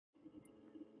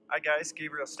Hi guys,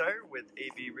 Gabriel Steyer with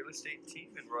AV Real Estate Team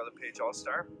in Royal LePage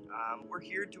All-Star. We're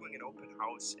here doing an open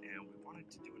house and we wanted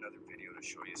to do another video to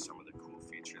show you some of the cool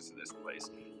features of this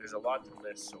place. There's a lot to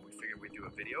list, so we figured we'd do a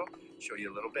video, show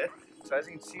you a little bit. So as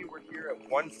you can see, we're here at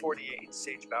 148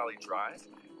 Sage Valley Drive.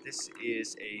 This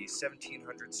is a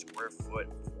 1,700 square foot,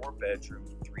 4-bedroom,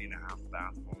 3.5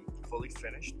 bath home, fully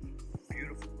finished.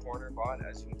 Beautiful corner lot,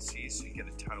 as you can see, so you get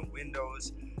a ton of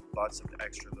windows, lots of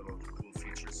extra little cool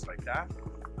features like that.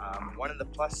 One of the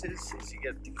pluses is you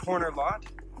get the corner lot,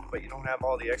 but you don't have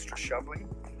all the extra shoveling.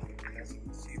 As you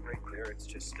can see right there, it's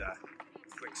just a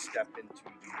quick step into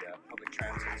the public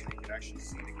transit, so you can actually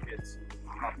see the kids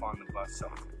hop on the bus.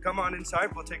 So come on inside,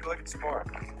 we'll take a look at some more.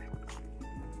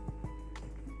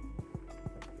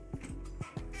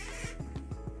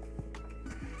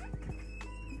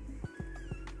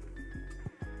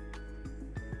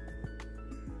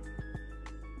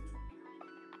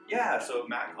 Yeah, so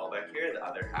Matt Callbeck here, the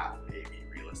other half of AV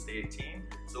Real Estate Team.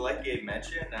 So like Gabe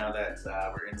mentioned, now that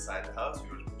we're inside the house,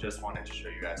 we just wanted to show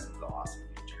you guys some of the awesome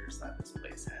features that this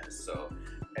place has. So,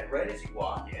 and right as you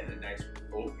walk in, a nice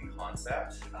open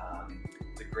concept.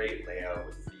 It's a great layout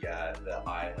with the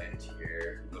island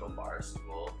here, little bar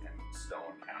stool, and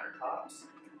stone countertops.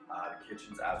 The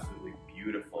kitchen's absolutely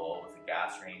beautiful with a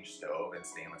gas range stove and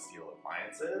stainless steel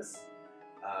appliances.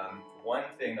 One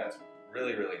thing that's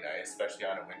really nice, especially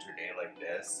on a winter day like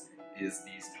this, is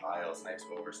these tiles, nice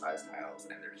oversized tiles,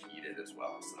 and they're heated as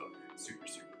well, so super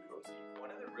cozy. One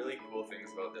of the really cool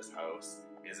things about this house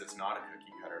is it's not a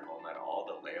cookie cutter home at all.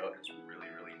 The layout is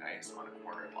really nice on a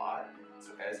corner lot.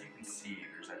 So as you can see,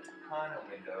 there's a ton of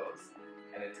windows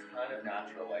and a ton of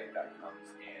natural light that comes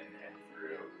in and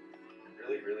through.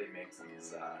 It really makes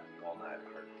these walnut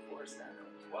hardwood floors stand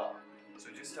out as well. So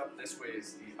just up this way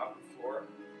is the upper floor.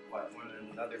 But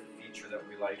another feature that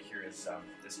we like here is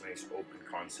this nice open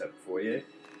concept foyer,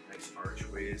 nice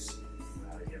archways.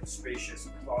 You have a spacious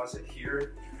closet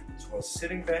here, as well as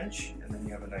sitting bench, and then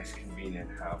you have a nice convenient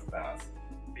half bath.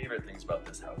 Favorite things about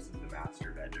this house is the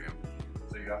master bedroom.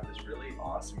 So you got this really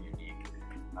awesome, unique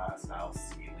style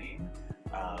ceiling,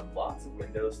 lots of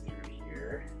windows through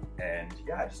here, and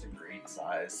yeah, just a great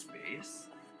size space.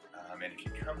 And if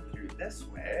you come through this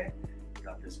way, you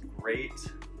got this great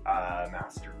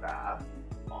master bath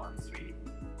ensuite.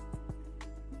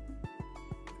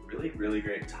 Really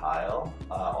great tile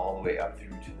all the way up through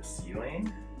to the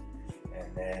ceiling.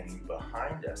 And then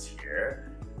behind us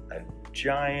here, a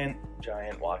giant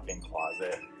walk-in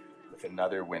closet with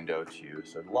another window too.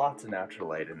 So lots of natural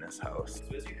light in this house.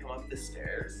 So as you come up the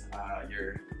stairs,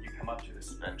 you come up to the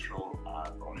central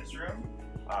bonus room.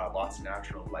 Lots of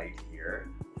natural light here.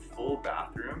 Full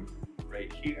bathroom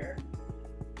right here.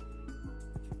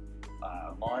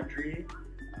 Laundry.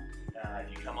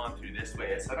 If you come on through this way,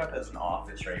 it's set up as an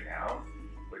office right now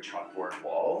with chalkboard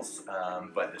walls,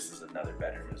 but this is another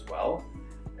bedroom as well.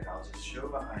 And I'll just show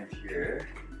behind here,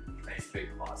 nice big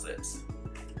closets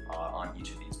on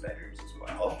each of these bedrooms as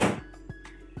well.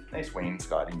 Nice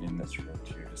wainscoting in this room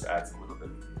too, just adds a little bit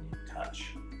of a unique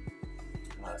touch.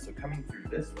 So coming through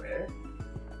this way,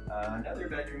 another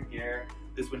bedroom here.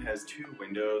 This one has 2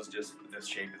 windows, just the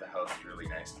shape of the house is really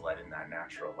nice to let in that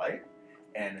natural light,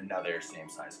 and another same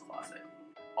size closet.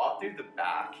 Off through the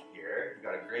back here, you've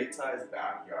got a great sized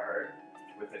backyard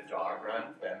with a dog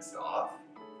run fenced off,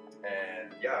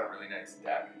 and yeah, a really nice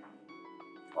deck.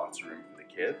 Lots of room for the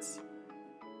kids.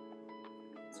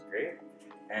 It's great.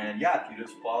 And yeah, if you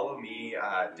just follow me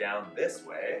down this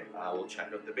way, we'll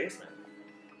check out the basement.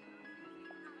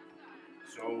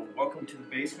 So welcome to the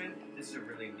basement. This is a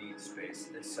really neat space.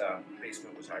 This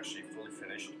basement was actually fully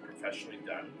finished, professionally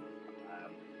done.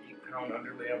 8-pound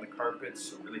underlay on the carpets,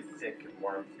 so really thick and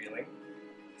warm feeling.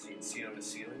 So you can see on the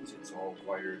ceilings, it's all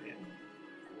wired in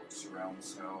for surround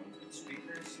sound and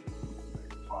speakers.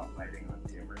 Hot lighting on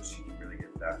dimmers, so you can really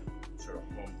get that sort of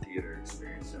home theater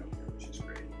experience out here, which is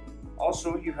great.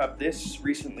 Also, you have this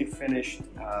recently finished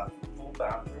full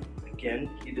bathroom. Again,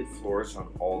 heated floors on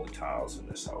all the tiles in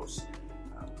this house,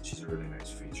 which is a really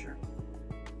nice feature.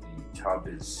 The tub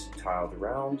is tiled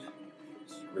around.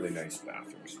 It's a really nice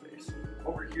bathroom space.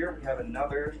 Over here we have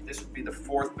another, this would be the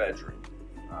 4th bedroom.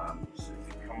 So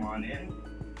if you come on in,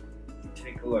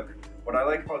 take a look. What I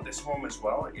like about this home as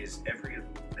well is every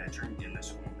bedroom in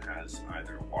this home has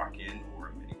either a walk-in or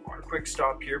a mini bar. Quick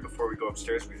stop here before we go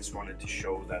upstairs. We just wanted to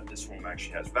show that this home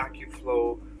actually has vacuum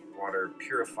flow, water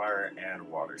purifier, and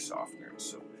water softener.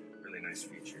 So really nice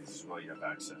features as well. You have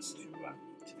access to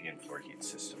the in-floor heat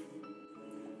system.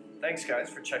 Thanks guys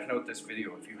for checking out this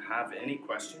video. If you have any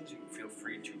questions, you can feel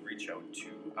free to reach out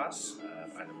to us,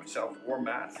 either myself or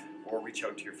Matt, or reach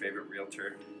out to your favorite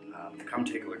realtor. come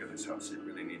take a look at this house. It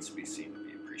really needs to be seen to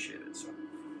be appreciated. So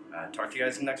talk to you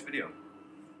guys in the next video.